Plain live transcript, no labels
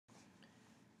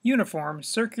Uniform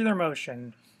circular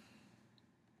motion.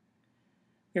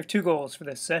 We have two goals for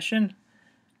this session.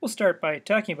 We'll start by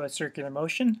talking about circular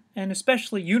motion, and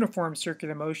especially uniform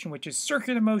circular motion, which is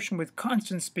circular motion with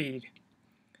constant speed.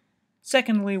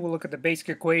 Secondly, we'll look at the basic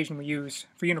equation we use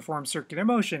for uniform circular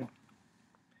motion.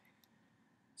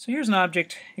 So here's an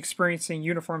object experiencing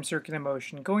uniform circular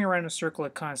motion, going around a circle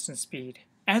at constant speed.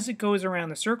 As it goes around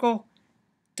the circle,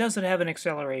 does it have an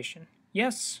acceleration?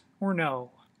 Yes or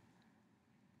no?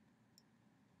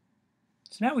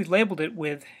 So now we've labeled it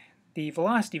with the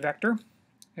velocity vector,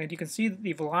 and you can see that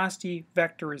the velocity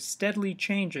vector is steadily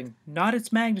changing, not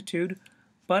its magnitude,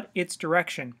 but its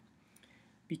direction.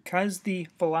 Because the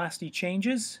velocity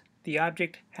changes, the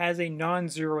object has a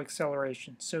non-zero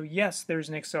acceleration. So yes, there's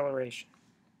an acceleration.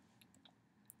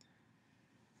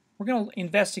 We're going to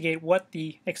investigate what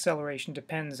the acceleration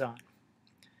depends on.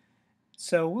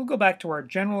 So we'll go back to our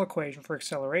general equation for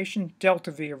acceleration,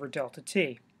 delta v over delta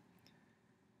t.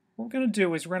 What we're going to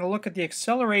do is we're going to look at the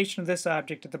acceleration of this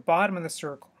object at the bottom of the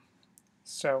circle.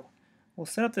 So we'll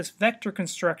set up this vector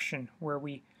construction where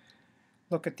we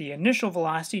look at the initial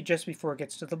velocity just before it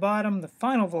gets to the bottom, the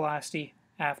final velocity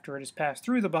after it has passed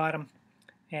through the bottom,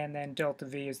 and then delta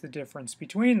v is the difference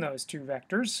between those two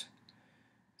vectors.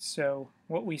 So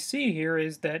what we see here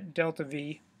is that delta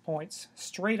v points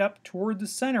straight up toward the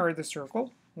center of the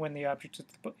circle when the object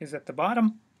is at the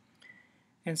bottom.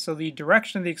 And so the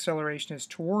direction of the acceleration is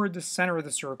toward the center of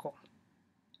the circle.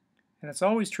 And that's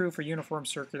always true for uniform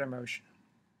circular motion.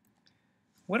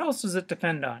 What else does it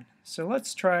depend on? So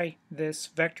let's try this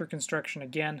vector construction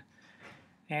again,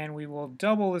 and we will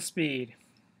double the speed.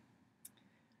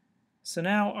 So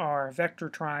now our vector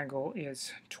triangle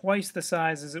is twice the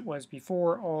size as it was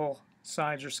before. All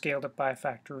sides are scaled up by a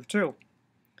factor of 2.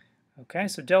 Okay,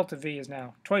 so delta v is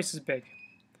now twice as big.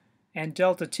 And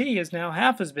delta t is now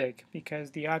half as big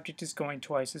because the object is going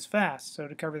twice as fast. So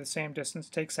to cover the same distance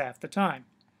takes half the time.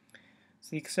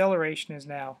 So the acceleration is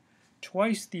now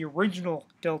twice the original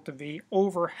delta v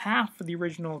over half of the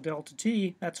original delta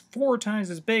t. That's 4 times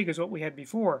as big as what we had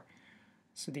before.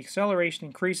 So the acceleration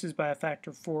increases by a factor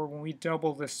of 4 when we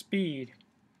double the speed.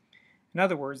 In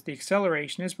other words, the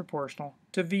acceleration is proportional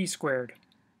to v squared.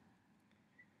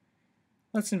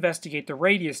 Let's investigate the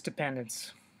radius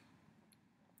dependence.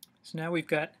 So now we've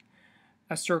got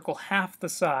a circle half the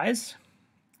size,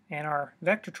 and our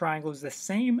vector triangle is the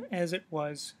same as it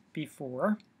was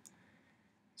before.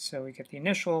 So we get the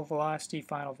initial velocity,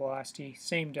 final velocity,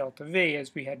 same delta v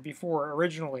as we had before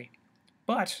originally.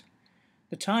 But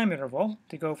the time interval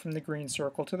to go from the green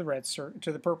circle to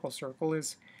the purple circle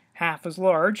is half as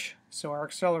large, so our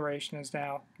acceleration is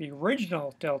now the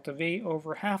original delta v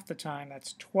over half the time.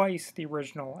 That's twice the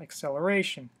original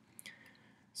acceleration.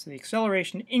 So the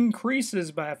acceleration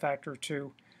increases by a factor of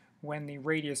 2 when the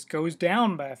radius goes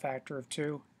down by a factor of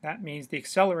 2. That means the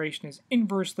acceleration is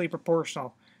inversely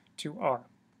proportional to r.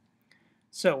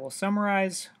 So we'll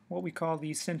summarize what we call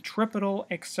the centripetal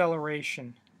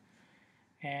acceleration.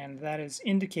 And that is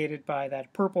indicated by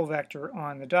that purple vector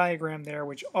on the diagram there,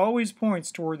 which always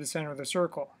points toward the center of the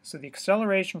circle. So the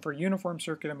acceleration for uniform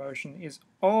circular motion is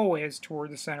always toward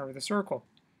the center of the circle.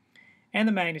 And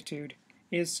the magnitude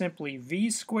is simply v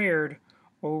squared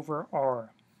over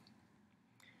r.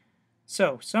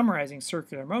 So, summarizing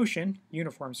circular motion,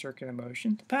 uniform circular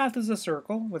motion, the path is a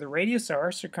circle with a radius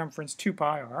r, circumference 2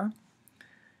 pi r.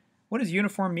 What does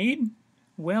uniform mean?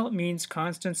 Well, it means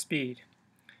constant speed.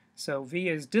 So v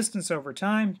is distance over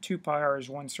time, 2 pi r is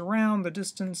one surround.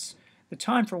 The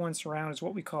time for one surround is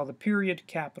what we call the period,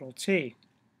 capital T.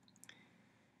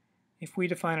 If we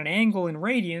define an angle in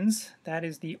radians, that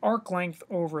is the arc length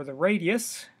over the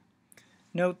radius.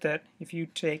 Note that if you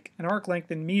take an arc length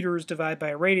in meters divided by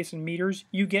a radius in meters,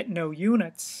 you get no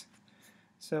units.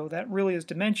 So that really is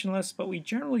dimensionless, but we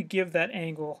generally give that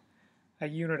angle a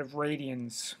unit of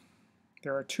radians.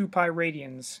 There are 2 pi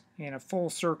radians in a full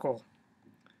circle.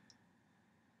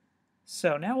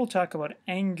 So now we'll talk about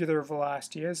angular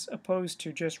velocity as opposed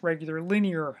to just regular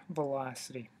linear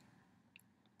velocity.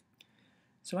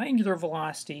 So angular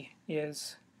velocity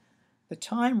is the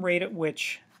time rate at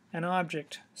which an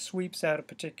object sweeps out a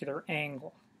particular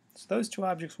angle. So those two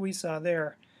objects we saw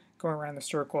there going around the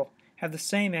circle have the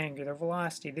same angular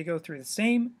velocity. They go through the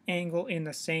same angle in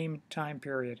the same time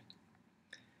period.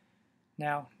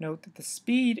 Now note that the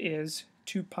speed is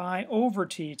 2 pi over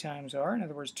t times r, in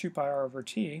other words 2 pi r over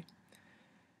t.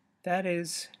 That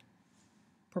is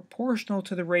proportional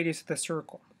to the radius of the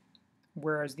circle,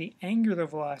 whereas the angular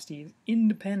velocity is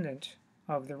independent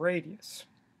of the radius.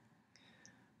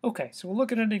 Okay, so we'll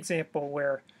look at an example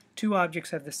where two objects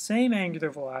have the same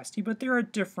angular velocity, but they're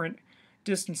at different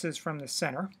distances from the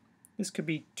center. This could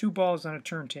be two balls on a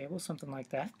turntable, something like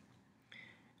that.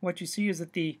 What you see is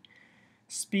that the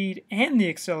speed and the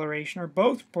acceleration are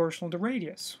both proportional to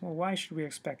radius. Well, why should we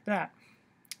expect that?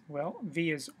 Well, v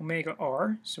is omega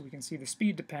r, so we can see the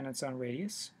speed dependence on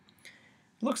radius.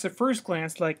 It looks at first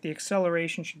glance like the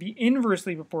acceleration should be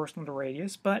inversely proportional to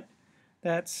radius, but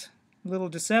that's a little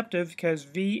deceptive because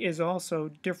v is also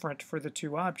different for the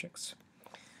two objects.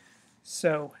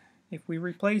 So if we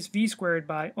replace v squared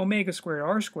by omega squared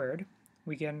r squared,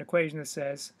 we get an equation that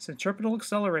says centripetal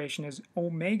acceleration is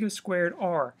omega squared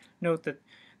r. Note that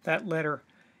that letter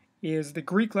is the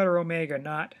Greek letter omega,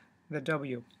 not the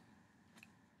w.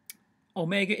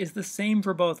 Omega is the same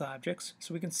for both objects,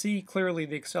 so we can see clearly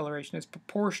the acceleration is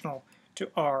proportional to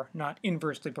r, not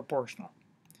inversely proportional.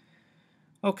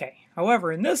 Okay,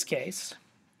 however, in this case,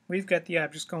 we've got the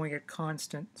objects going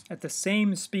at the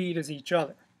same speed as each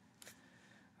other.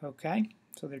 Okay,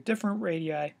 so they're different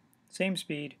radii, same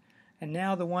speed, and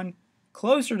now the one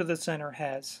closer to the center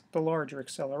has the larger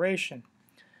acceleration.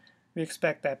 We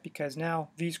expect that because now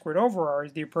v squared over r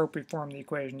is the appropriate form of the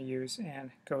equation to use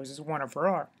and goes as 1 over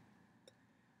r.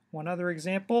 One other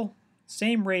example,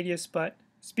 same radius but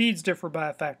speeds differ by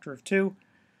a factor of 2.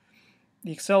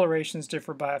 The accelerations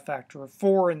differ by a factor of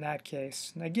 4 in that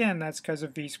case. And again, that's because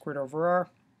of v squared over r.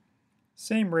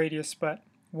 Same radius but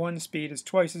one speed is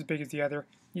twice as big as the other.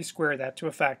 You square that to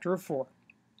a factor of 4.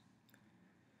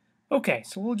 Okay,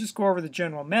 so we'll just go over the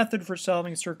general method for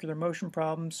solving circular motion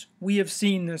problems. We have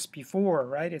seen this before,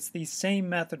 right? It's the same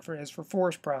method as for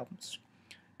force problems.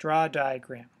 Draw a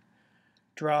diagram.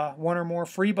 Draw one or more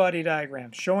free body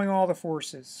diagrams showing all the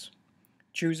forces.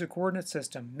 Choose a coordinate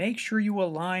system. Make sure you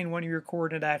align one of your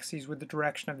coordinate axes with the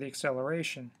direction of the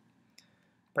acceleration.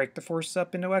 Break the forces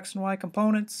up into x and y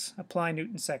components. Apply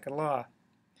Newton's second law.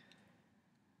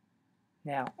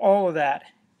 Now, all of that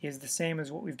is the same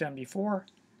as what we've done before.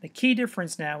 The key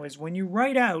difference now is when you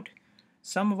write out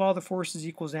sum of all the forces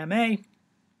equals ma,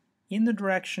 in the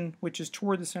direction which is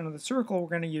toward the center of the circle, we're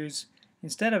going to use,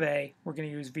 instead of a, we're going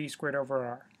to use v squared over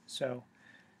r. So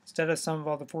instead of sum of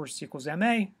all the forces equals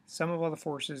ma, sum of all the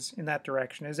forces in that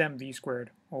direction is mv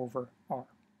squared over r.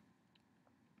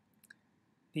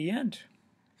 The end.